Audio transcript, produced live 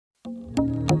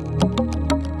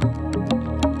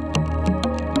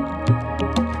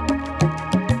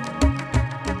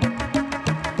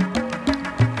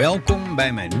Welkom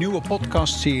bij mijn nieuwe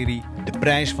podcastserie De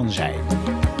Prijs van Zij.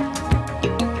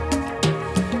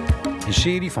 Een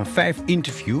serie van 5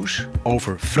 interviews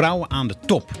over vrouwen aan de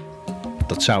top.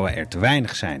 Dat zouden er te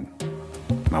weinig zijn.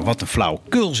 Maar wat een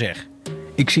flauwekul zeg.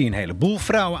 Ik zie een heleboel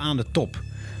vrouwen aan de top.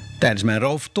 Tijdens mijn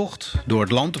rooftocht door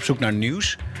het land op zoek naar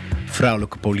nieuws.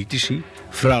 Vrouwelijke politici,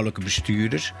 vrouwelijke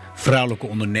bestuurders, vrouwelijke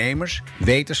ondernemers,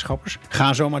 wetenschappers.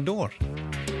 Ga zo maar door.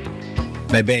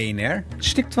 Bij BNR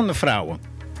stikt van de vrouwen.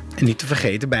 En niet te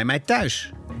vergeten bij mij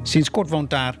thuis. Sinds kort woont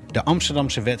daar de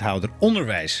Amsterdamse wethouder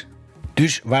onderwijs.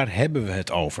 Dus waar hebben we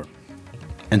het over?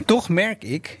 En toch merk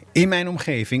ik in mijn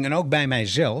omgeving en ook bij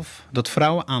mijzelf dat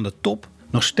vrouwen aan de top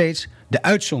nog steeds de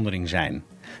uitzondering zijn.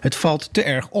 Het valt te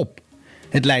erg op.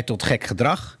 Het leidt tot gek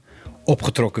gedrag,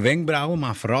 opgetrokken wenkbrauwen,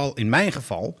 maar vooral in mijn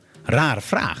geval rare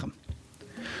vragen.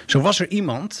 Zo was er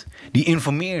iemand die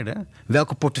informeerde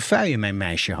welke portefeuille mijn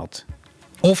meisje had.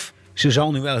 Of ze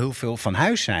zal nu wel heel veel van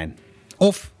huis zijn.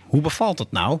 Of hoe bevalt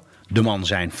het nou, de man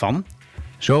zijn van?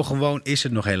 Zo gewoon is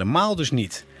het nog helemaal dus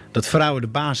niet. Dat vrouwen de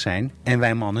baas zijn en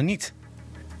wij mannen niet.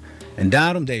 En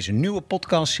daarom deze nieuwe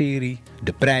podcastserie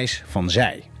De Prijs van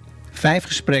Zij. 5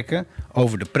 gesprekken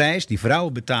over de prijs die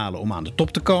vrouwen betalen om aan de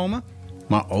top te komen.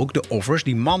 Maar ook de offers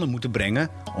die mannen moeten brengen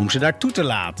om ze daartoe te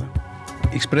laten.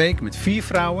 Ik spreek met 4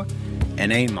 vrouwen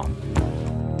en 1 man.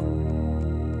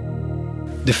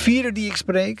 De 4e die ik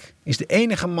spreek is de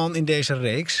enige man in deze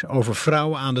reeks over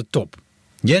vrouwen aan de top.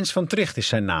 Jens van Tricht is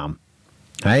zijn naam.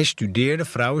 Hij studeerde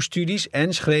vrouwenstudies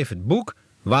en schreef het boek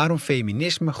Waarom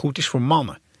feminisme goed is voor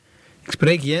mannen. Ik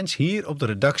spreek Jens hier op de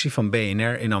redactie van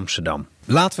BNR in Amsterdam.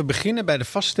 Laten we beginnen bij de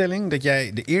vaststelling dat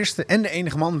jij de eerste en de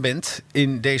enige man bent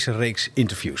in deze reeks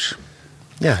interviews.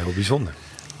 Ja, heel bijzonder.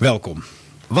 Welkom.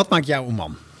 Wat maakt jou een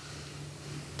man?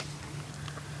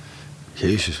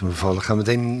 Jezus, we gaan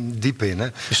meteen diep in, hè?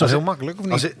 Is dat heel makkelijk of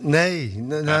niet? Nee.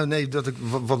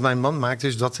 Wat mijn man maakt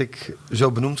is dat ik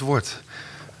zo benoemd word.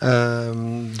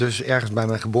 Dus ergens bij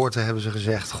mijn geboorte hebben ze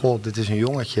gezegd: goh, dit is een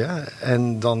jongetje.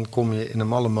 En dan kom je in een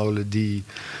mallenmolen die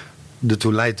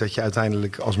ertoe leidt dat je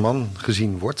uiteindelijk als man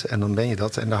gezien wordt. En dan ben je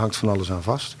dat en daar hangt van alles aan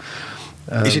vast.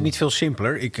 Is het niet veel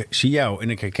simpeler? Ik zie jou en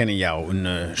ik herken in jou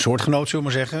een soortgenoot, zullen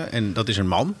we maar zeggen. En dat is een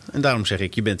man. En daarom zeg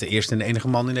ik, je bent de eerste en de enige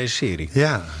man in deze serie.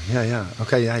 Ja.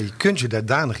 Oké, je kunt je daar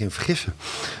danig in vergissen.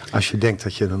 Als je denkt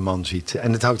dat je een man ziet.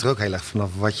 En het hangt er ook heel erg vanaf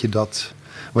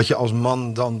wat je als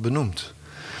man dan benoemt.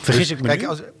 Vergis ik me nu?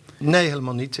 Nee,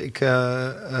 helemaal niet.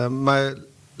 Maar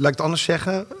laat ik het anders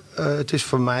zeggen. Het is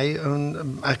voor mij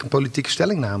eigenlijk een politieke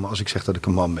stellingname als ik zeg dat ik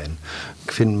een man ben.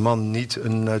 Ik vind man niet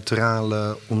een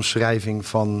neutrale omschrijving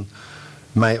van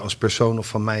mij als persoon of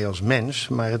van mij als mens.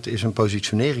 Maar het is een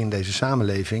positionering in deze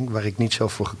samenleving waar ik niet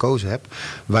zelf voor gekozen heb.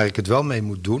 Waar ik het wel mee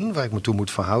moet doen, waar ik me toe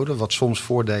moet verhouden. Wat soms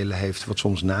voordelen heeft, wat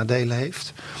soms nadelen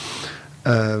heeft.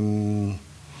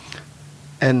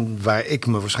 En waar ik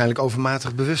me waarschijnlijk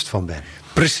overmatig bewust van ben.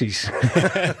 Precies.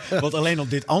 Want alleen op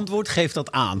dit antwoord geeft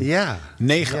dat aan. Ja.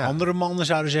 9 andere mannen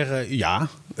zouden zeggen ja.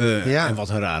 En wat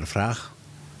een rare vraag.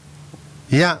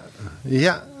 Ja,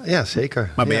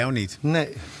 zeker. Maar bij jou niet? Nee.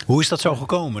 Hoe is dat zo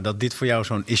gekomen dat dit voor jou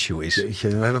zo'n issue is? Jeetje,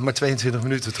 we hebben maar 22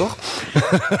 minuten, toch?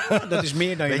 Dat is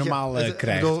meer dan je normaal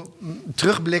krijgt.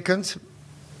 Terugblikkend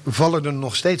vallen er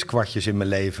nog steeds kwartjes in mijn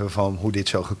leven van hoe dit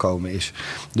zo gekomen is.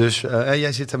 Dus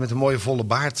jij zit daar met een mooie volle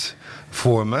baard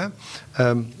voor me.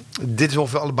 Dit is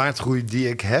ongeveer alle baardgroei die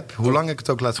ik heb. Hoe lang ik het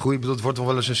ook laat groeien. Ik bedoel, het wordt nog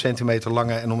wel eens een centimeter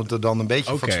langer. En om het er dan een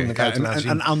beetje fatsoenlijk uit te laten zien.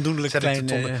 Een aandoenlijk klein...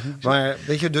 Maar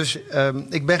weet je, dus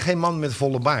ik ben geen man met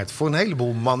volle baard. Voor een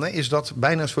heleboel mannen is dat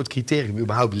bijna een soort criterium.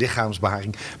 Überhaupt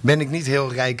lichaamsbeharing. Ben ik niet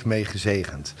heel rijk mee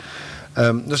gezegend.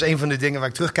 Dat is een van de dingen waar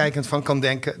ik terugkijkend van kan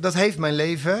denken. Dat heeft mijn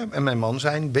leven en mijn man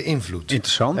zijn beïnvloed.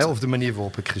 Interessant. Of de manier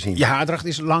waarop ik gezien Je haardracht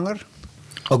is langer?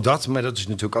 Ook dat, maar dat is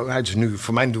natuurlijk ook. Het is nu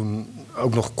voor mijn doen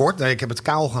ook nog kort. Nee, ik heb het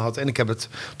kaal gehad en ik heb het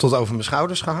tot over mijn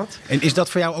schouders gehad. En is dat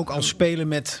voor jou ook al spelen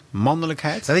met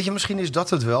mannelijkheid? Nou, weet je, misschien is dat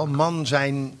het wel. Man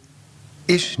zijn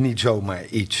is niet zomaar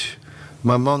iets.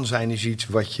 Maar man zijn is iets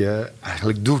wat je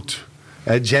eigenlijk doet.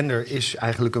 Gender is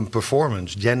eigenlijk een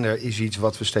performance. Gender is iets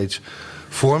wat we steeds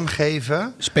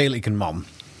vormgeven. Speel ik een man?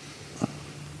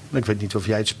 Ik weet niet of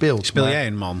jij het speelt. Speel jij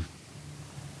een man?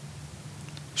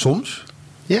 Soms,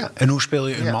 ja. En hoe speel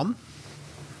je een man?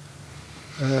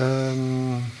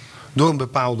 Door een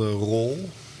bepaalde rol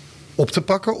op te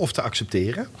pakken of te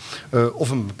accepteren. Of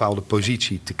een bepaalde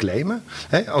positie te claimen.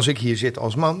 Als ik hier zit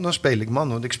als man, dan speel ik man.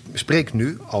 Want ik spreek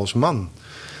nu als man.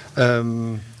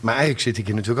 Maar eigenlijk zit ik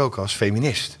hier natuurlijk ook als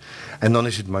feminist. En dan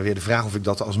is het maar weer de vraag of ik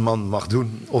dat als man mag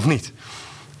doen of niet.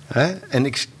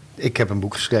 En ik heb een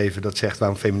boek geschreven dat zegt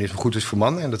waarom feminisme goed is voor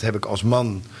mannen. En dat heb ik als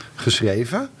man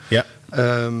geschreven. Ja.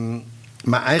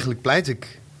 Maar eigenlijk pleit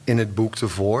ik in het boek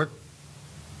ervoor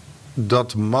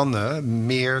dat mannen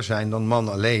meer zijn dan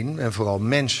man alleen en vooral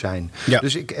mens zijn. Ja.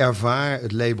 Dus ik ervaar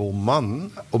het label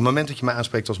man. Op het moment dat je mij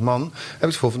aanspreekt als man, heb ik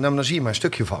het gevoel van, nou, dan zie je maar een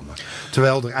stukje van me.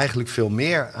 Terwijl er eigenlijk veel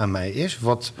meer aan mij is,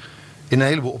 wat in een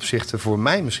heleboel opzichten voor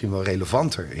mij misschien wel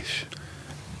relevanter is.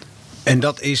 En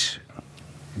dat is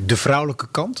de vrouwelijke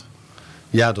kant?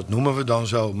 Ja, dat noemen we dan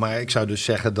zo. Maar ik zou dus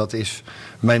zeggen, dat is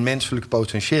mijn menselijk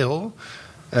potentieel.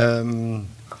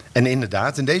 En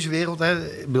inderdaad, in deze wereld,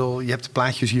 hè, ik bedoel, je hebt de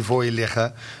plaatjes hier voor je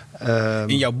liggen.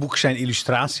 In jouw boek zijn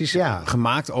illustraties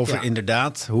gemaakt over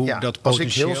inderdaad hoe dat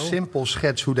potentieel... Als ik heel simpel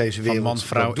schets hoe deze wereld man,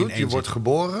 vrouw dat doet. in Je wordt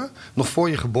geboren. Nog voor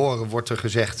je geboren wordt er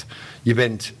gezegd, je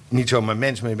bent niet zomaar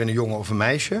mens, maar je bent een jongen of een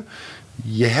meisje.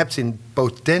 Je hebt in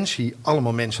potentie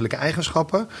allemaal menselijke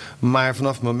eigenschappen. Maar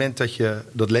vanaf het moment dat je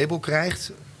dat label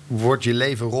krijgt, wordt je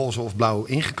leven roze of blauw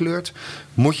ingekleurd.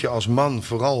 Moet je als man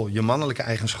vooral je mannelijke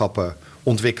eigenschappen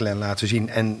ontwikkelen en laten zien.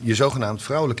 En je zogenaamd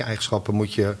vrouwelijke eigenschappen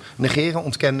moet je negeren,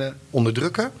 ontkennen,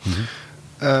 onderdrukken.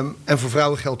 Mm-hmm. En voor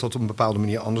vrouwen geldt dat op een bepaalde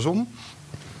manier andersom.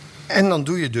 En dan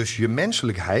doe je dus je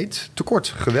menselijkheid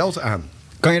tekort, geweld aan.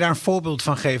 Kan je daar een voorbeeld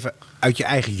van geven uit je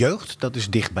eigen jeugd? Dat is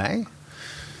dichtbij.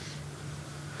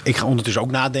 Ik ga ondertussen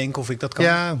ook nadenken of ik dat kan.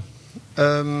 Ja,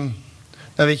 nou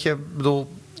weet je, ik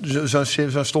bedoel,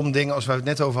 zo'n stom ding als waar we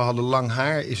het net over hadden, lang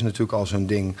haar is natuurlijk al zo'n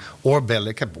ding. Oorbellen,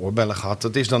 ik heb oorbellen gehad,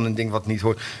 dat is dan een ding wat niet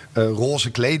hoort.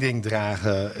 Roze kleding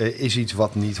dragen is iets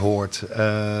wat niet hoort.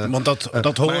 Want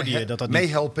dat hoorde je, dat niet...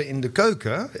 Meehelpen in de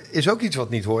keuken is ook iets wat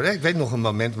niet hoort. Hè? Ik weet nog een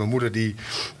moment, mijn moeder die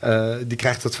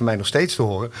krijgt dat van mij nog steeds te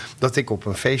horen, dat ik op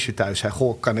een feestje thuis zei,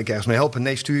 goh, kan ik ergens mee helpen?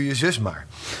 Nee, stuur je zus maar.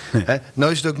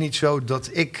 Nou is het ook niet zo dat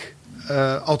ik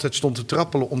altijd stond te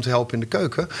trappelen om te helpen in de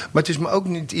keuken. Maar het is me ook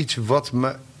niet iets wat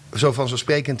me zo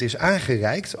vanzelfsprekend is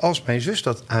aangereikt als mijn zus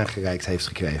dat aangereikt heeft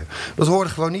gekregen. Dat hoorde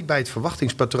gewoon niet bij het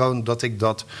verwachtingspatroon dat ik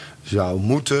dat zou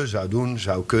moeten, zou doen,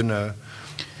 zou kunnen.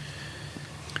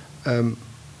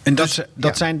 En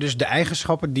dat zijn dus de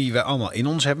eigenschappen die we allemaal in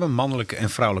ons hebben, mannelijke en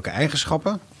vrouwelijke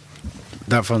eigenschappen.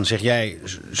 Daarvan zeg jij,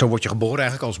 zo word je geboren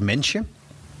eigenlijk als mensje.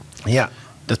 Ja.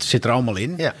 Dat zit er allemaal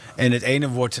in. Ja. En het ene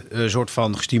wordt soort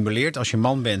van gestimuleerd. Als je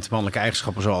man bent, mannelijke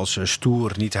eigenschappen zoals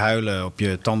stoer, niet huilen, op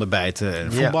je tanden bijten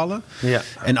en voetballen. Ja. Ja.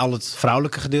 En al het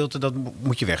vrouwelijke gedeelte, dat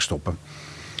moet je wegstoppen.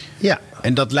 Ja.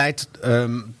 En dat leidt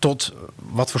tot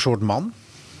wat voor soort man?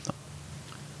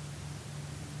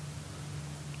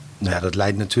 Nou ja, dat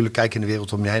leidt natuurlijk, kijk in de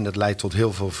wereld om je heen, dat leidt tot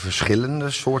heel veel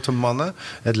verschillende soorten mannen.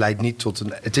 Het leidt niet tot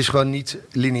het is gewoon niet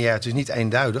lineair, het is niet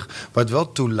eenduidig. Waar het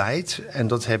wel toe leidt, en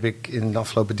dat heb ik in de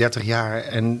afgelopen 30 jaar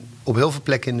en op heel veel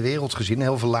plekken in de wereld gezien,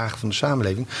 heel veel lagen van de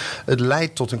samenleving. Het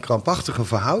leidt tot een krampachtige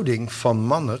verhouding van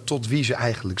mannen tot wie ze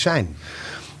eigenlijk zijn.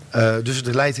 Dus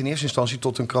het leidt in eerste instantie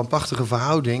tot een krampachtige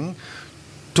verhouding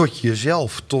tot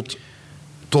jezelf,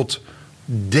 tot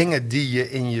dingen die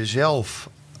je in jezelf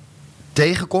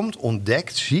tegenkomt,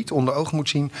 ontdekt, ziet, onder ogen moet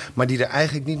zien, maar die er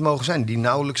eigenlijk niet mogen zijn, die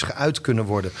nauwelijks geuit kunnen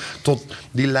worden.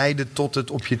 Die leiden tot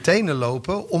het op je tenen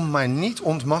lopen om maar niet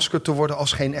ontmaskerd te worden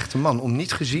als geen echte man. Om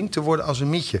niet gezien te worden als een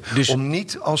mietje. Dus, om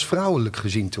niet als vrouwelijk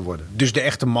gezien te worden. Dus de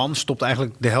echte man stopt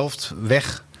eigenlijk de helft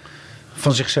weg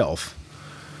van zichzelf.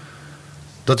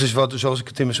 Dat is wat, zoals ik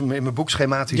het in mijn boek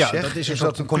schematisch zeg. Dat is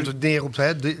dan komt het neer op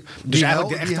die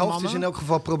helft is in elk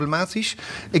geval problematisch.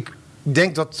 Ik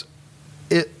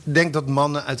denk dat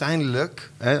mannen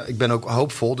uiteindelijk, ik ben ook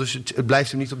hoopvol, dus het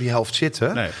blijft hem niet op die helft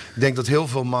zitten. Nee. Ik denk dat heel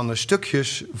veel mannen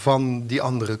stukjes van die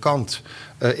andere kant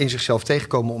in zichzelf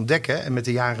tegenkomen ontdekken. En met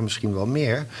de jaren misschien wel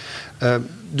meer.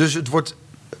 Dus het wordt,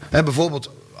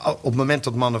 bijvoorbeeld op het moment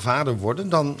dat mannen vader worden,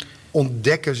 dan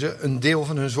ontdekken ze een deel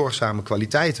van hun zorgzame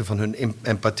kwaliteiten, van hun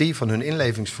empathie, van hun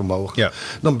inlevingsvermogen. Ja.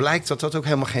 Dan blijkt dat dat ook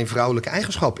helemaal geen vrouwelijke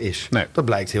eigenschap is. Nee. Dat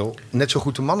blijkt net zo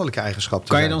goed een mannelijke eigenschap te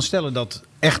zijn. Kan je dan stellen dat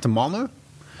echte mannen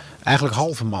eigenlijk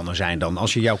halve mannen zijn dan,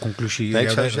 als je jouw conclusie,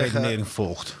 jouw redenering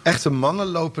volgt? Echte mannen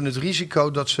lopen het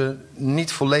risico dat ze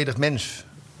niet volledig mens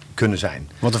kunnen zijn.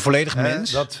 Want een volledig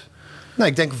mens?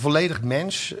 Ik denk een volledig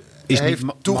mens heeft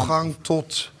toegang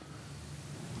tot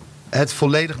het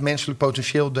volledig menselijk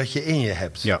potentieel dat je in je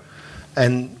hebt. Ja.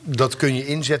 En dat kun je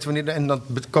inzetten en dat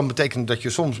kan betekenen dat je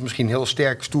soms misschien heel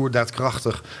sterk, stoer,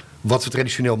 daadkrachtig, wat we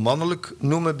traditioneel mannelijk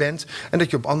noemen, bent. En dat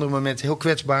je op andere momenten heel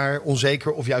kwetsbaar,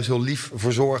 onzeker of juist heel lief,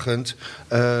 verzorgend,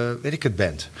 weet ik het,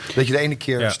 bent. Dat je de ene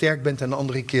keer sterk bent en de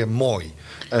andere keer mooi.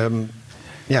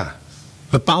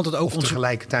 Bepaalt het ook of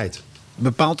tegelijkertijd.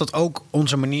 Bepaalt dat ook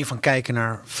onze manier van kijken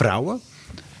naar vrouwen?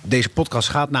 Deze podcast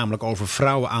gaat namelijk over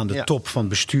vrouwen aan de top van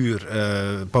bestuur,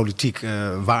 politiek,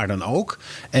 waar dan ook.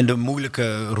 En de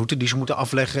moeilijke route die ze moeten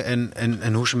afleggen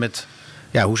en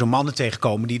hoe ze mannen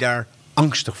tegenkomen die daar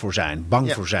angstig voor zijn,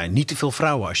 bang voor zijn. Niet te veel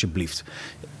vrouwen, alsjeblieft.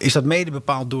 Is dat mede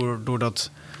bepaald door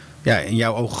dat in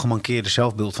jouw ogen gemankeerde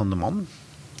zelfbeeld van de man?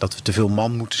 Dat we te veel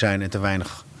man moeten zijn en te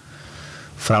weinig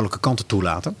vrouwelijke kanten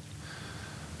toelaten?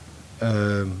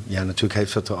 Natuurlijk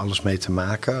heeft dat er alles mee te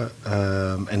maken.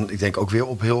 En ik denk ook weer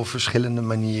op heel verschillende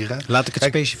manieren. Laat ik het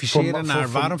specificeren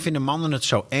naar waarom vinden mannen het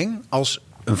zo eng als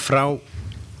een vrouw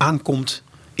aankomt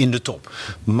in de top?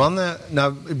 Mannen,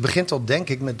 het begint al denk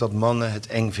ik met dat mannen het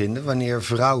eng vinden wanneer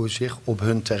vrouwen zich op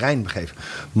hun terrein begeven.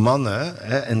 Mannen,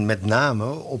 en met name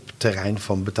op het terrein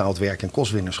van betaald werk en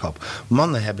kostwinnerschap.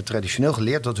 Mannen hebben traditioneel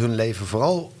geleerd dat hun leven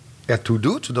vooral ertoe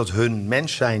doet, dat hun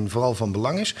mens zijn vooral van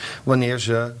belang is wanneer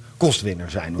ze kostwinner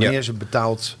zijn. Wanneer ze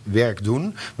betaald werk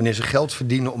doen, wanneer ze geld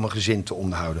verdienen om een gezin te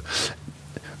onderhouden.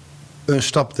 Een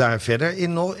stap daar verder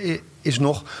in is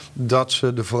nog dat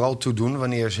ze er vooral toe doen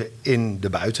wanneer ze in de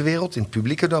buitenwereld, in het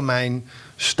publieke domein,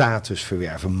 status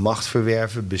verwerven, macht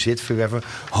verwerven, bezit verwerven,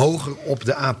 hoger op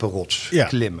de apenrots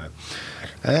klimmen.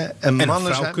 En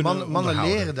mannen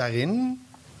leren daarin,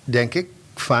 denk ik,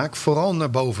 vaak vooral naar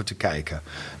boven te kijken.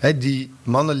 Die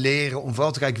mannen leren om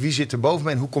vooral te kijken wie zit er boven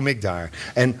me en hoe kom ik daar.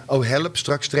 En oh help,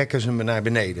 straks trekken ze me naar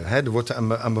beneden. Er wordt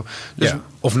dus,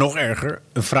 of nog erger,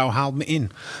 een vrouw haalt me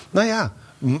in. Nou ja,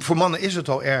 voor mannen is het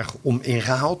al erg om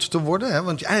ingehaald te worden.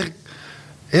 Want eigenlijk,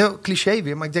 heel cliché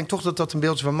weer, maar ik denk toch dat dat een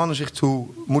beeld is waar mannen zich toe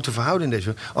moeten verhouden in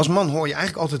deze. Als man hoor je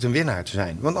eigenlijk altijd een winnaar te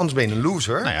zijn. Want anders ben je een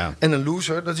loser. En een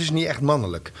loser, dat is niet echt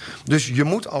mannelijk. Dus je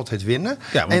moet altijd winnen.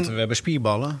 Ja, want we hebben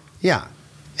spierballen. Ja.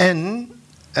 En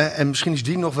misschien is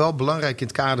die nog wel belangrijk in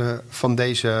het kader van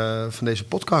deze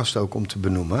podcast ook om te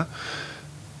benoemen.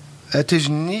 Het is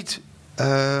niet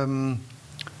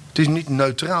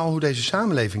neutraal hoe deze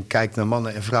samenleving kijkt naar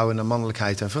mannen en vrouwen, naar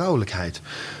mannelijkheid en vrouwelijkheid.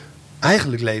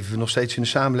 Eigenlijk leven we nog steeds in een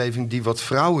samenleving die wat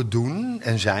vrouwen doen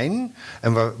en zijn,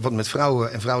 en wat met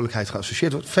vrouwen en vrouwelijkheid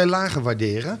geassocieerd wordt, veel lager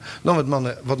waarderen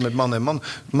dan wat met mannen en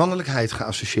mannelijkheid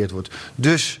geassocieerd wordt.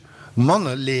 Dus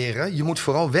mannen leren, je moet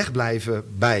vooral wegblijven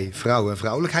bij vrouwen en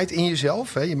vrouwelijkheid in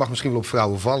jezelf. Je mag misschien wel op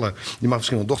vrouwen vallen, je mag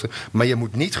misschien wel dochter, maar je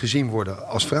moet niet gezien worden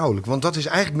als vrouwelijk, want dat is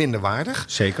eigenlijk minder waardig.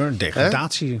 Zeker,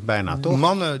 degradatie bijna, toch?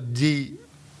 Mannen die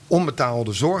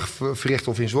onbetaalde zorg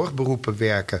verrichten of in zorgberoepen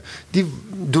werken, die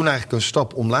doen eigenlijk een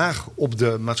stap omlaag op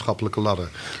de maatschappelijke ladder.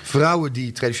 Vrouwen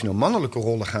die traditioneel mannelijke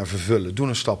rollen gaan vervullen, doen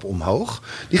een stap omhoog.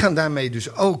 Die gaan daarmee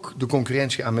dus ook de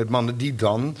concurrentie aan met mannen die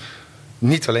dan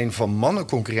niet alleen van mannen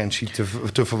concurrentie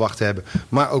te verwachten hebben,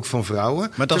 maar ook van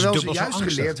vrouwen. Maar dat terwijl is ze juist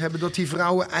geleerd hebben dat die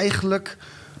vrouwen eigenlijk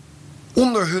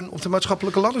onder hun op de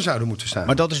maatschappelijke ladder zouden moeten staan.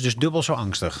 Maar dat is dus dubbel zo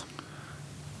angstig.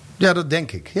 Ja, dat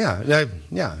denk ik. Ja,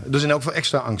 dat is in elk geval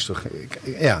extra angstig.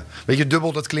 Ja. Weet je,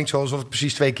 dubbel, dat klinkt zo alsof het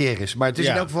precies 2 keer is. Maar het is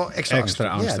in elk geval extra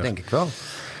angstig. Ja, denk ik wel.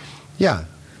 Ja.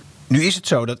 Nu is het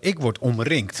zo dat ik word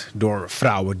omringd door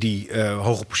vrouwen die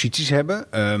hoge posities hebben.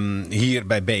 Hier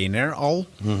bij BNR al.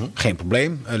 Geen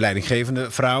probleem.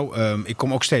 Leidinggevende vrouw. Ik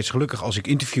kom ook steeds gelukkig als ik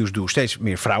interviews doe steeds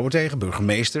meer vrouwen tegen.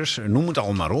 Burgemeesters, noem het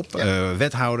allemaal maar op.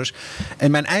 Wethouders.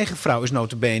 En mijn eigen vrouw is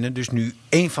nota bene dus nu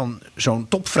een van zo'n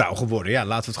topvrouw geworden. Ja,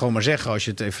 laten we het gewoon maar zeggen als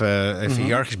je het even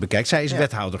hiërarchisch bekijkt. Zij is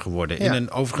wethouder geworden. In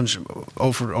een overigens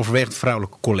overwegend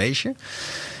vrouwelijk college.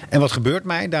 En wat gebeurt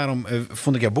mij? Daarom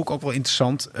vond ik jouw boek ook wel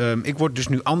interessant. Ik word dus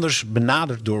nu anders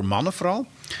benaderd door mannen vooral.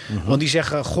 Want die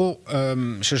zeggen,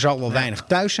 ze zal wel weinig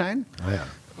thuis zijn.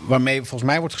 Waarmee volgens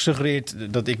mij wordt gesuggereerd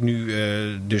dat ik nu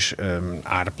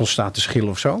aardappels sta te schillen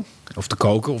of zo. Of te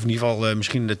koken. Of in ieder geval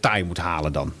misschien de taai moet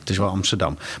halen dan. Het is wel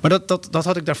Amsterdam. Maar dat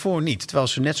had ik daarvoor niet. Terwijl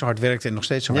ze net zo hard werkte en nog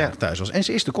steeds zo weinig thuis was. En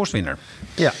ze is de kostwinner.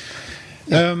 Ja.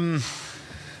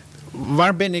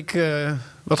 Waar ben ik...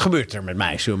 Wat gebeurt er met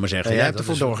mij, zullen we maar zeggen? Jij hebt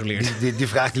ervoor doorgeleerd. Die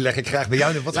vraag die leg ik graag bij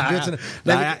jou. Wat gebeurt er?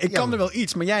 Ik kan er wel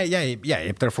iets, maar jij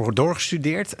hebt daarvoor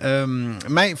doorgestudeerd.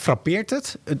 Mij frappeert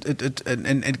het.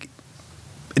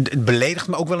 Het beledigt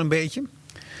me ook wel een beetje.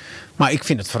 Maar ik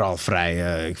vind het vooral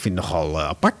vrij... ik vind het nogal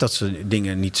apart dat ze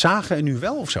dingen niet zagen en nu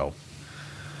wel of zo.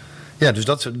 Ja, dus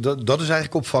dat is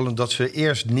eigenlijk opvallend. Dat ze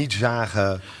eerst niet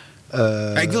zagen...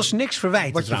 ik wil ze niks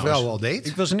verwijten. Wat je vrouw al deed.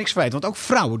 Ik wil ze niks verwijten, want ook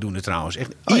vrouwen doen het trouwens. Echt,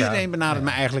 iedereen benadert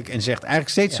me eigenlijk en zegt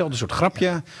eigenlijk steeds hetzelfde soort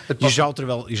grapje. Je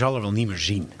zal er wel niet meer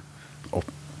zien.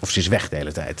 Of ze is weg de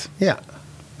hele tijd. Ja.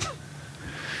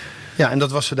 Ja, en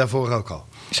dat was ze daarvoor ook al.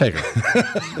 Zeker.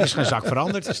 Er is geen zak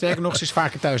veranderd. Sterker nog, ze is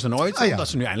vaker thuis dan ooit. Omdat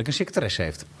ze nu eindelijk een secretaresse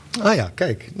heeft. Ah ja,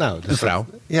 kijk. Nou, een vrouw.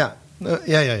 Ja.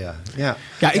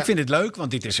 Ja, ik vind het leuk,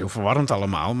 want dit is heel verwarrend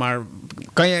allemaal. Maar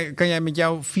kan jij met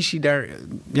jouw visie daar...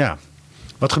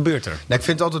 wat gebeurt er? Nou, ik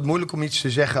vind het altijd moeilijk om iets te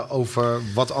zeggen over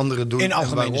wat anderen doen in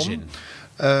algemene en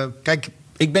waarom. Zin. Kijk,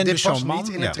 Ik ben dit dus past zo'n man. niet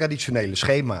in het traditionele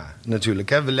schema natuurlijk.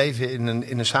 Hè. We leven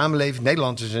in een samenleving.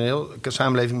 Nederland is een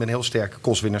samenleving met een heel sterke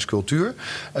kostwinnaarscultuur.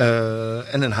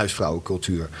 En een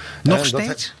huisvrouwencultuur. Nog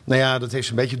steeds? Dat heeft ze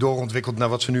een beetje doorontwikkeld naar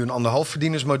wat ze nu een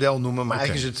anderhalfverdienersmodel noemen. Maar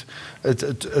eigenlijk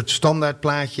is het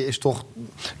standaardplaatje is toch...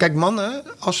 Kijk, mannen,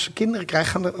 als ze kinderen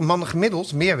krijgen, gaan de mannen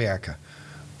gemiddeld meer werken.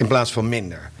 In plaats van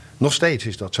minder. Nog steeds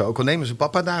is dat zo. Ook al nemen ze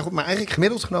papa daarop. Maar eigenlijk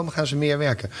gemiddeld genomen gaan ze meer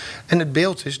werken. En het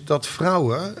beeld is dat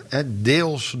vrouwen,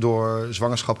 deels door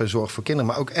zwangerschap en zorg voor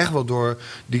kinderen, maar ook echt wel door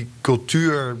die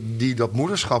cultuur die dat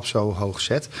moederschap zo hoog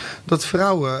zet, dat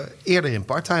vrouwen eerder in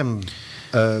parttime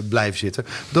blijven zitten.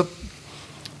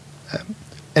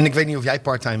 En ik weet niet of jij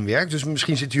parttime werkt. Dus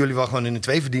misschien zitten jullie wel gewoon in een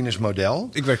tweeverdienersmodel.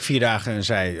 Ik werk 4 dagen en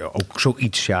zij ook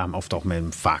zoiets. Ja, of toch met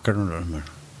vaker. Maar...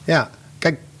 Ja,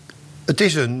 kijk, het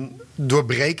is een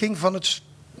doorbreking van het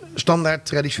standaard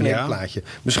traditionele plaatje.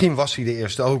 Misschien was hij de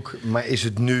eerste ook, maar is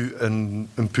het nu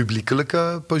een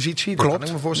publiekelijke positie? Klopt. Dat kan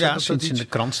ik me voorstellen dat sinds dat in de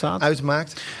krant staat.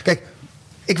 Uitmaakt. Kijk,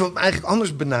 ik wil het eigenlijk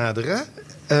anders benaderen.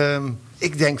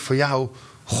 Ik denk voor jou,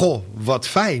 goh, wat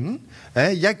fijn. Hè?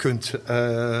 Jij kunt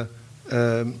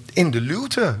in de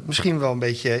luwte misschien wel een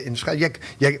beetje in de schuil.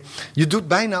 Je doet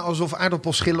bijna alsof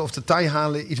aardappelschillen of detail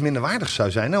halen iets minder waardig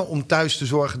zou zijn. Hè? Om thuis te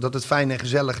zorgen dat het fijn en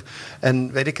gezellig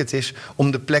en weet ik het is.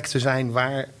 Om de plek te zijn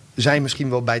waar zij misschien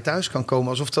wel bij thuis kan komen.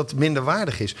 Alsof dat minder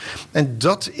waardig is. En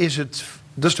dat is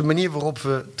de manier waarop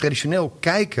we traditioneel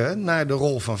kijken naar de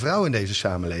rol van vrouw in deze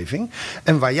samenleving.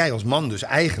 En waar jij als man dus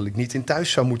eigenlijk niet in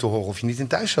thuis zou moeten horen. Of je niet in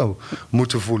thuis zou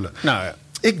moeten voelen. Nou ja.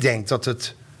 Ik denk dat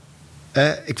het...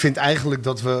 ik vind eigenlijk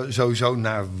dat we sowieso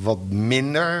naar wat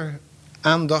minder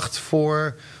aandacht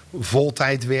voor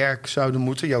voltijdwerk zouden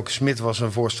moeten. Joke Smit was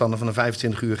een voorstander van een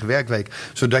 25-urige werkweek.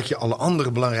 Zodat je alle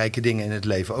andere belangrijke dingen in het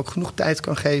leven ook genoeg tijd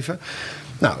kan geven.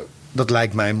 Nou, dat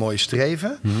lijkt mij een mooi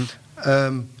streven.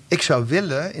 Ik zou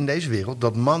willen in deze wereld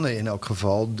dat mannen in elk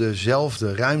geval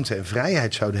dezelfde ruimte en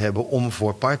vrijheid zouden hebben om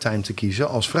voor parttime te kiezen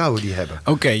als vrouwen die hebben.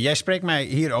 Oké, jij spreekt mij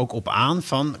hier ook op aan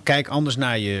van kijk anders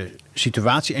naar je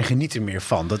situatie en geniet er meer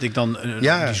van. Dat ik dan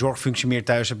die zorgfunctie meer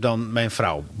thuis heb dan mijn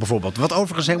vrouw, bijvoorbeeld. Wat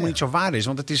overigens helemaal niet zo waar is,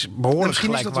 want het is behoorlijk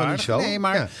misschien is dat wel niet zo. Nee,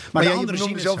 maar maar de je anderen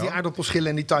zien zelf het die zo. aardappelschillen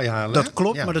en die taai halen. Dat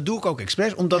klopt, maar dat doe ik ook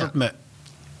expres, omdat het me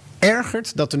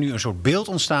ergert dat er nu een soort beeld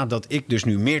ontstaat dat ik dus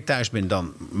nu meer thuis ben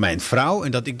dan mijn vrouw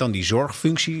en dat ik dan die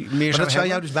zorgfunctie meer maar dat zou hebben.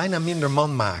 jou dus bijna minder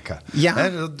man maken. Ja.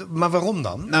 Hè? Maar waarom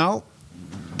dan? Nou,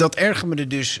 dat ergert me er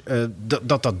dus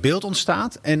dat beeld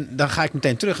ontstaat. En dan ga ik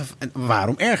meteen terug. En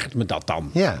waarom ergert me dat dan?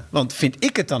 Ja. Want vind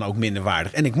ik het dan ook minder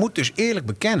waardig? En ik moet dus eerlijk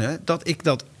bekennen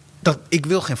dat ik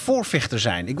wil geen voorvechter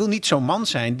zijn. Ik wil niet zo'n man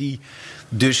zijn die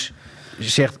dus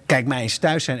zegt, kijk, mij eens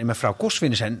thuis zijn en mijn vrouw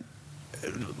kostwinner zijn.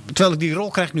 Terwijl ik die rol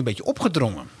krijg nu een beetje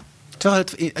opgedrongen. Terwijl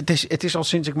het is al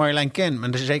sinds ik Marjolein ken,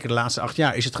 maar zeker de laatste 8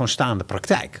 jaar, is het gewoon staande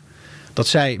praktijk. Dat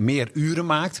zij meer uren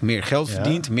maakt, meer geld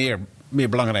verdient, meer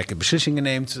belangrijke beslissingen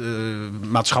neemt,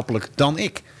 maatschappelijk dan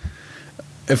ik.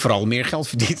 En vooral meer geld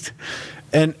verdient.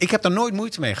 En ik heb daar nooit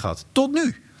moeite mee gehad. Tot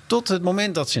nu. Tot het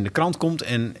moment dat ze in de krant komt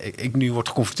en ik nu word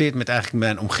geconfronteerd met eigenlijk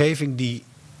mijn omgeving die,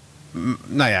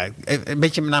 nou ja, een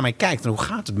beetje naar mij kijkt. En hoe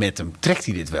gaat het met hem? Trekt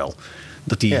hij dit wel?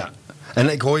 Dat hij... Ja.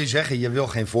 En ik hoor je zeggen, je wil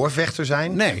geen voorvechter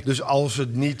zijn. Nee. Dus als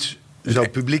het niet zo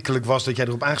publiekelijk was dat jij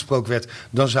erop aangesproken werd,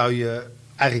 dan zou je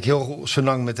eigenlijk heel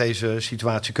senang met deze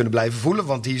situatie kunnen blijven voelen.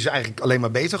 Want die is eigenlijk alleen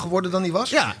maar beter geworden dan die was.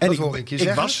 Ja, en dat hoor ik je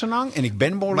zeggen. Ik was senang en ik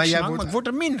ben behoorlijk senang, maar ik word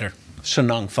er minder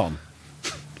senang van.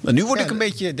 En nu word ik een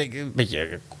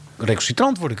beetje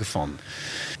recalcitrant word ik ervan.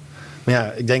 Maar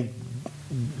ja, ik denk,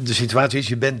 de situatie is,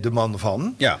 je bent de man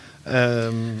van. Ja.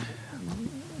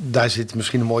 Daar zit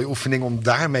misschien een mooie oefening om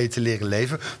daarmee te leren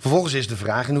leven. Vervolgens is de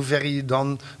vraag in hoeverre je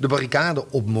dan de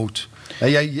barricade op moet.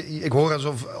 Ik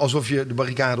hoor alsof je de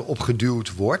barricade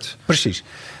opgeduwd wordt. Precies.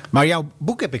 Maar jouw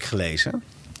boek heb ik gelezen.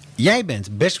 Jij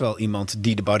bent best wel iemand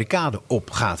die de barricade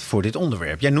opgaat voor dit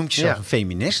onderwerp. Jij noemt jezelf een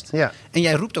feminist. Ja. En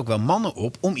jij roept ook wel mannen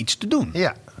op om iets te doen.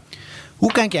 Ja.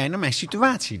 Hoe kijk jij naar mijn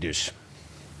situatie dus?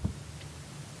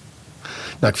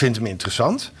 Nou, ik vind hem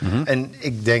interessant. En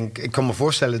ik kan me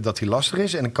voorstellen dat hij lastig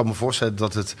is. En ik kan me voorstellen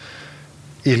dat het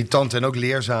irritant en ook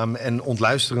leerzaam en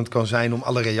ontluisterend kan zijn om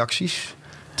alle reacties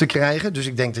te krijgen. Dus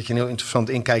ik denk dat je een heel interessant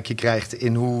inkijkje krijgt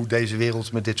in hoe deze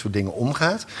wereld met dit soort dingen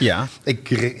omgaat. Ja.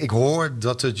 Ik hoor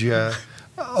dat het je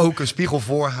ook een spiegel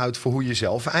voorhoudt voor hoe je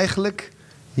zelf eigenlijk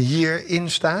hierin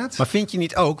staat. Maar vind je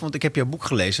niet ook, want ik heb jouw boek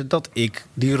gelezen, dat ik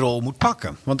die rol moet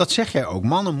pakken? Want dat zeg jij ook.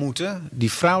 Mannen moeten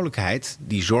die vrouwelijkheid,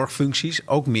 die zorgfuncties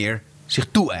ook meer zich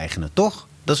toe-eigenen, toch?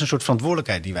 Dat is een soort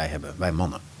verantwoordelijkheid die wij hebben, wij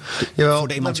mannen. Jawel, voor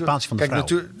de emancipatie van de vrouw.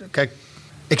 Kijk,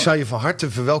 Ik zou je van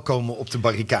harte verwelkomen op de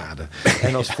barricade.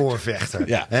 En als voorvechter.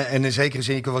 Ja. En in zekere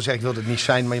zin, ik wil wel zeggen, ik wil het niet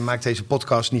zijn, maar je maakt deze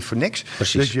podcast niet voor niks.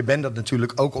 Precies. Dus je bent dat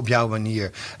natuurlijk ook op jouw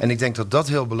manier. En ik denk dat dat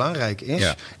heel belangrijk is.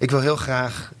 Ja. Ik wil heel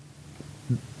graag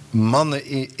mannen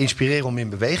inspireren om in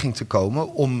beweging te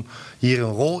komen, om hier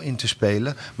een rol in te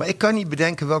spelen. Maar ik kan niet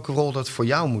bedenken welke rol dat voor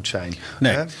jou moet zijn.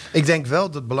 Nee. Ik denk wel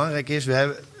dat het belangrijk is, we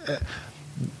hebben,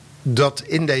 dat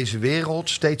in deze wereld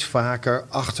steeds vaker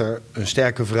achter een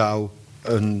sterke vrouw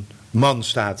een man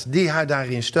staat die haar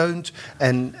daarin steunt.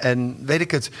 En weet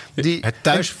ik het. Het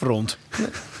thuisfront.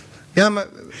 Ja, maar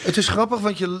het is grappig,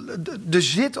 want er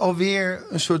zit alweer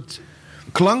een soort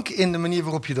klank in de manier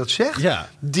waarop je dat zegt. Ja.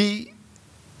 Die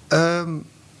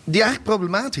eigenlijk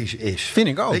problematisch is. Vind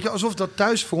ik ook. Weet je, alsof dat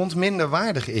thuisfront minder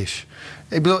waardig is.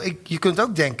 Ik bedoel, je kunt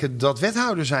ook denken dat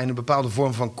wethouder zijn een bepaalde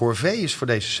vorm van corvée is voor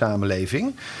deze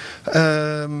samenleving.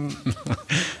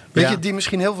 Weet je, die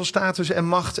misschien heel veel status en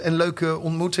macht en leuke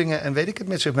ontmoetingen en weet ik het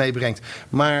met zich meebrengt.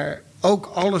 Maar ook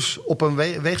alles op een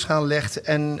weegschaal legt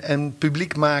en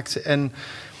publiek maakt. En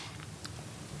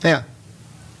nou ja,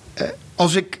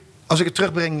 als ik het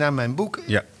terugbreng naar mijn boek.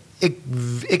 Ja.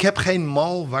 Ik heb geen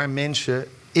mal waar mensen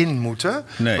in moeten.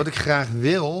 Nee. Wat ik graag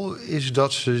wil, is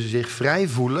dat ze zich vrij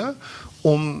voelen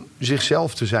om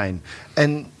zichzelf te zijn.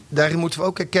 En daarin moeten we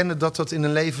ook erkennen dat dat in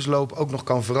een levensloop ook nog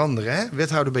kan veranderen. Hè?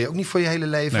 Wethouder ben je ook niet voor je hele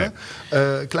leven.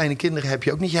 Nee. Kleine kinderen heb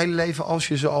je ook niet je hele leven als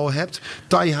je ze al hebt.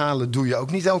 Taai halen doe je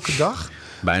ook niet elke dag.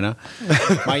 Bijna.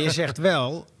 Maar je zegt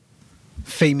wel,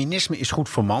 feminisme is goed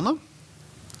voor mannen.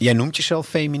 Jij noemt jezelf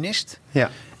feminist. Ja.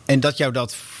 En dat jou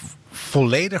dat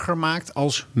vollediger maakt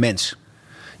als mens.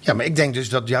 Ja, maar ik denk dus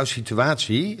dat jouw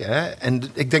situatie, hè, en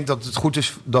ik denk dat het goed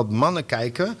is dat mannen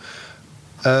kijken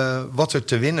wat er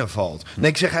te winnen valt. Nee,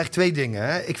 ik zeg eigenlijk twee dingen.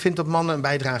 Hè. Ik vind dat mannen een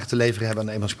bijdrage te leveren hebben aan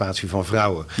de emancipatie van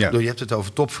vrouwen. Ja. Je hebt het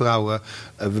over topvrouwen.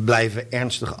 We blijven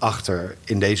ernstig achter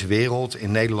in deze wereld,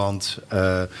 in Nederland,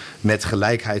 met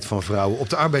gelijkheid van vrouwen op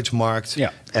de arbeidsmarkt,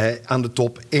 Ja. aan de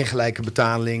top, in gelijke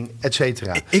betaling, et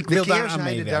cetera. Ik wil de daaraan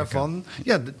keerzijde meewerken. daarvan,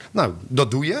 ja, nou,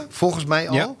 dat doe je volgens mij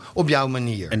al, Ja. op jouw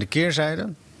manier. En de keerzijde?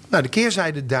 Nou, de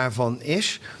keerzijde daarvan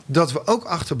is dat we ook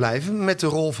achterblijven met de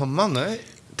rol van mannen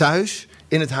thuis,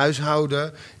 in het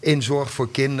huishouden, in zorg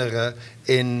voor kinderen,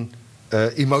 in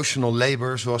emotional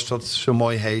labor, zoals dat zo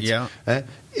mooi heet. Ja. Hè,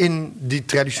 in die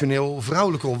traditioneel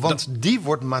vrouwelijke rol. Want die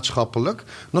wordt maatschappelijk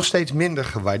nog steeds minder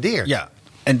gewaardeerd. Ja,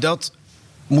 en dat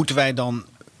moeten wij dan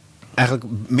eigenlijk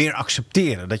meer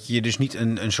accepteren. Dat je je dus niet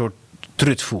een soort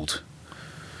trut voelt.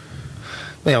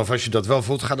 Nou ja, of als je dat wel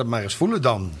voelt, ga dat maar eens voelen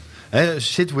dan. Hè,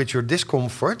 sit with your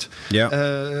discomfort. Ja.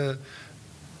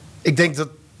 Ik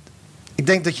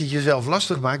denk dat je jezelf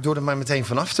lastig maakt door er maar meteen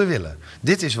vanaf te willen.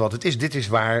 Dit is wat het is. Dit is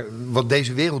wat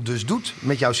deze wereld dus doet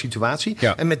met jouw situatie.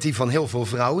 Ja. En met die van heel veel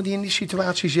vrouwen die in die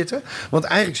situatie zitten. Want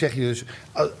eigenlijk zeg je dus,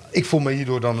 ik voel me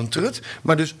hierdoor dan een trut.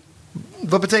 Maar dus,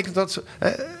 wat betekent dat?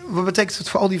 Wat betekent het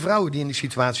voor al die vrouwen die in die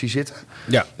situatie zitten?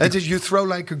 Ja. Het is you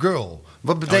throw like a girl.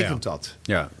 Wat betekent dat?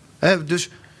 Ja. Dus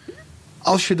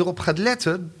als je erop gaat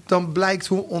letten, dan blijkt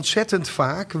hoe ontzettend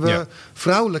vaak we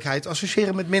vrouwelijkheid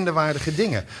associëren met minderwaardige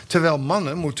dingen. Terwijl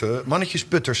mannen moeten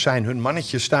mannetjesputters zijn, hun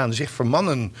mannetjes staan, zich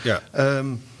vermannen. Ja.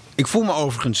 Ik voel me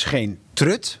overigens geen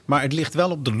trut, maar het ligt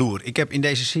wel op de loer. Ik heb in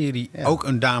deze serie ook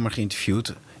een dame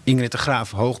geïnterviewd, Ingrid de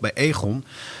Graaf Hoog bij Egon.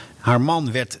 Haar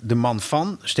man werd de man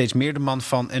van, steeds meer de man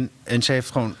van. En ze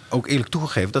heeft gewoon ook eerlijk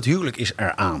toegegeven, dat huwelijk is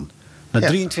eraan. Na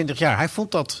 23 jaar. Hij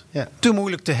vond dat te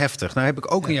moeilijk, te heftig. Nou heb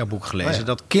ik ook in jouw boek gelezen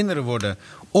dat kinderen worden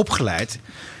opgeleid.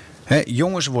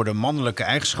 Jongens worden mannelijke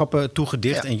eigenschappen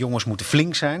toegedicht. En jongens moeten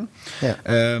flink zijn. Ja.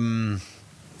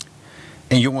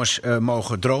 En jongens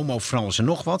mogen dromen over van alles en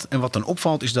nog wat. En wat dan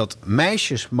opvalt is dat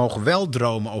meisjes mogen wel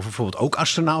dromen over bijvoorbeeld ook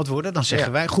astronaut worden. Dan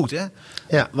zeggen wij goed, hè?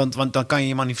 Ja. Want dan kan je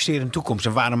je manifesteren in de toekomst.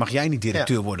 En waarom mag jij niet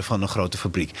directeur worden van een grote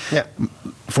fabriek? Ja.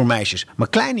 Voor meisjes. Maar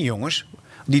kleine jongens,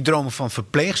 die dromen van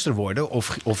verpleegster worden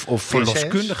of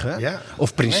verloskundige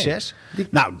of prinses. Nee,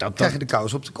 nou, dat krijg je de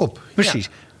kous op de kop. Precies.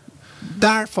 Ja.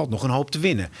 Daar valt nog een hoop te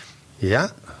winnen.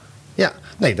 Ja.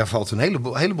 Nee, daar valt een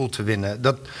heleboel te winnen.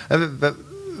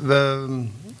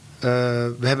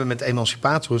 We hebben met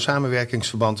Emancipator een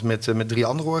samenwerkingsverband met 3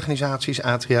 andere organisaties.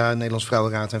 Atria, Nederlands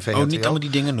Vrouwenraad en VHTO. Oh, niet alle die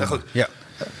dingen noemen. Nou, goed.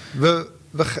 Ja.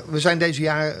 We zijn deze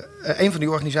jaar... een van die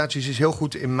organisaties is heel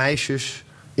goed in meisjes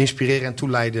inspireren en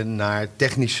toeleiden naar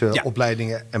technische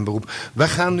opleidingen en beroep. Wij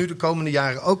gaan nu de komende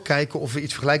jaren ook kijken of we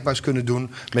iets vergelijkbaars kunnen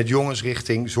doen met jongens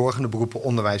richting zorgende beroepen,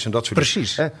 onderwijs en dat soort dingen.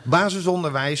 Precies.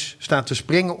 Basisonderwijs staat te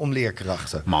springen om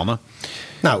leerkrachten. Mannen.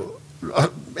 Nou,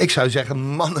 Ik zou zeggen,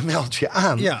 mannen, meld je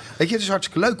aan. Ja. Weet je, het is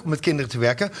hartstikke leuk om met kinderen te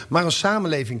werken. Maar als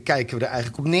samenleving kijken we er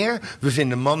eigenlijk op neer. We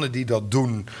vinden mannen die dat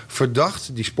doen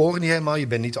verdacht. Die sporen niet helemaal. Je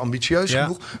bent niet ambitieus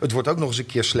genoeg. Het wordt ook nog eens een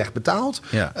keer slecht betaald.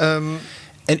 Ja.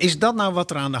 En is dat nou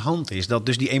wat er aan de hand is? Dat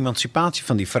dus die emancipatie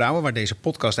van die vrouwen, waar deze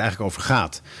podcast eigenlijk over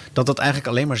gaat, dat eigenlijk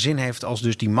alleen maar zin heeft als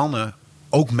dus die mannen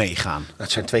ook meegaan?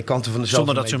 Dat zijn twee kanten van dezelfde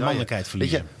Zonder dat ze hun medaille. mannelijkheid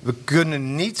verliezen. Weet je, we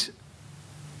kunnen niet...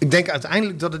 Ik denk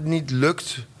uiteindelijk dat het niet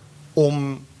lukt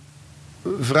om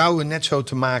vrouwen net zo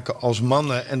te maken als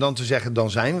mannen en dan te zeggen, dan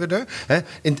zijn we er. Hè?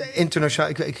 Internationaal,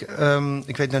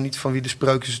 ik weet nou niet van wie de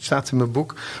spreuk is, het staat in mijn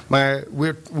boek, maar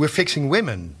we're fixing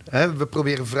women. Hè? We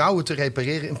proberen vrouwen te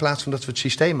repareren in plaats van dat we het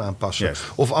systeem aanpassen. Yes.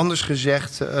 Of anders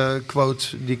gezegd,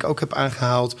 quote die ik ook heb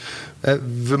aangehaald,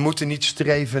 we moeten niet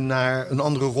streven naar een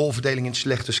andere rolverdeling in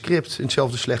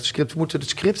hetzelfde slechte script. We moeten het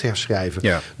script herschrijven.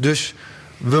 Ja. Dus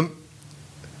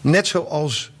net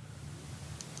zoals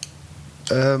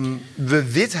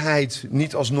we witheid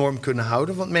niet als norm kunnen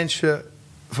houden, want mensen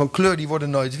van kleur die worden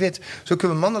nooit wit. Zo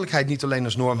kunnen we mannelijkheid niet alleen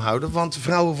als norm houden, want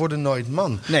vrouwen worden nooit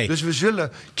man. Nee. Dus we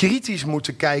zullen kritisch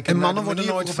moeten kijken En naar mannen de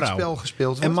manier worden nooit waarop het vrouw. spel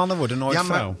gespeeld wordt. En mannen worden nooit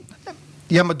vrouw.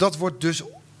 Ja, maar dat wordt dus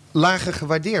lager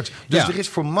gewaardeerd. Dus Ja. er is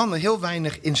voor mannen heel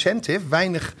weinig incentive,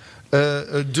 weinig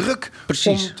druk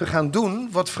Precies. om te gaan doen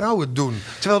wat vrouwen doen.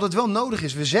 Terwijl dat wel nodig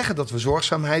is. We zeggen dat we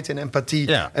zorgzaamheid en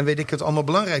empathie en weet ik het allemaal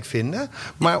belangrijk vinden.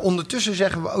 Maar ondertussen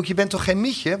zeggen we ook, je bent toch geen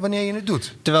mietje wanneer je het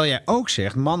doet. Terwijl jij ook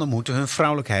zegt, mannen moeten hun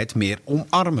vrouwelijkheid meer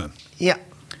omarmen. Ja.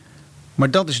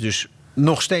 Maar dat is dus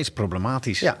nog steeds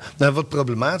problematisch. Ja, nou, wat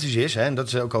problematisch is, hè, en dat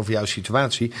is ook over jouw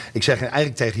situatie. Ik zeg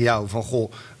eigenlijk tegen jou van,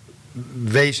 goh,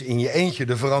 wees in je eentje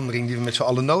de verandering die we met z'n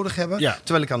allen nodig hebben. Ja.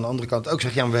 Terwijl ik aan de andere kant ook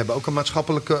zeg, ja, maar we hebben ook een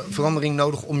maatschappelijke verandering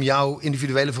nodig om jouw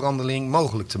individuele verandering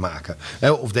mogelijk te maken.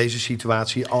 Hè, of deze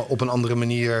situatie op een andere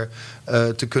manier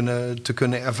te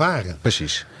kunnen ervaren.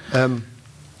 Precies.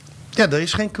 Ja, er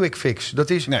is geen quick fix. Dat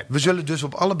is, Nee. We zullen dus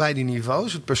op allebei die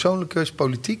niveaus, het persoonlijke, het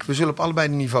politiek, we zullen op allebei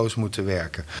die niveaus moeten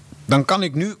werken. Dan kan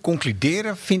ik nu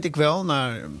concluderen, vind ik wel,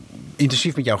 na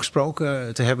intensief met jou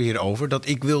gesproken te hebben hierover, dat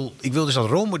ik wil dus dat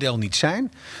rolmodel niet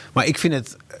zijn. Maar ik vind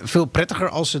het veel prettiger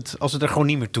als het er gewoon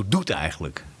niet meer toe doet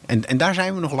eigenlijk. En daar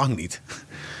zijn we nog lang niet.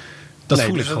 Dat Nee,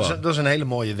 voel ik dus gewoon. dat is een hele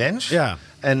mooie wens. Ja.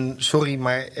 En sorry,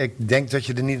 maar ik denk dat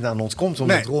je er niet aan ontkomt om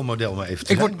Nee. het rolmodel maar even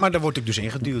te zijn. Maar daar word ik dus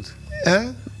ingeduwd. Hè?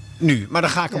 Nu, maar dan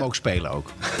ga ik hem ook spelen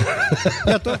ook.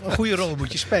 Ja, toch? Een goede rol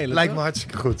moet je spelen. Lijkt toch? me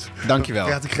hartstikke goed. Dankjewel.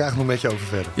 Daar praat ik graag nog met je over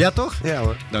verder. Ja, toch? Ja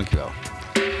hoor. Dankjewel.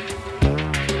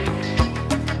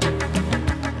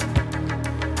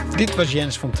 Dit was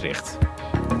Jens van Tricht.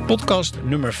 Podcast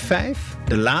nummer 5,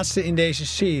 de laatste in deze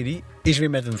serie, is weer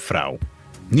met een vrouw.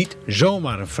 Niet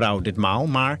zomaar een vrouw ditmaal,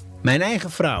 maar mijn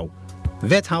eigen vrouw.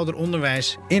 Wethouder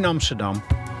onderwijs in Amsterdam,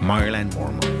 Marjolein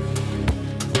Moorman.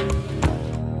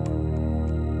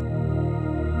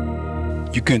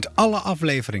 Je kunt alle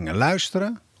afleveringen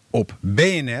luisteren op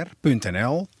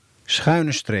bnr.nl/de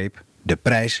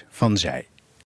prijs van zij.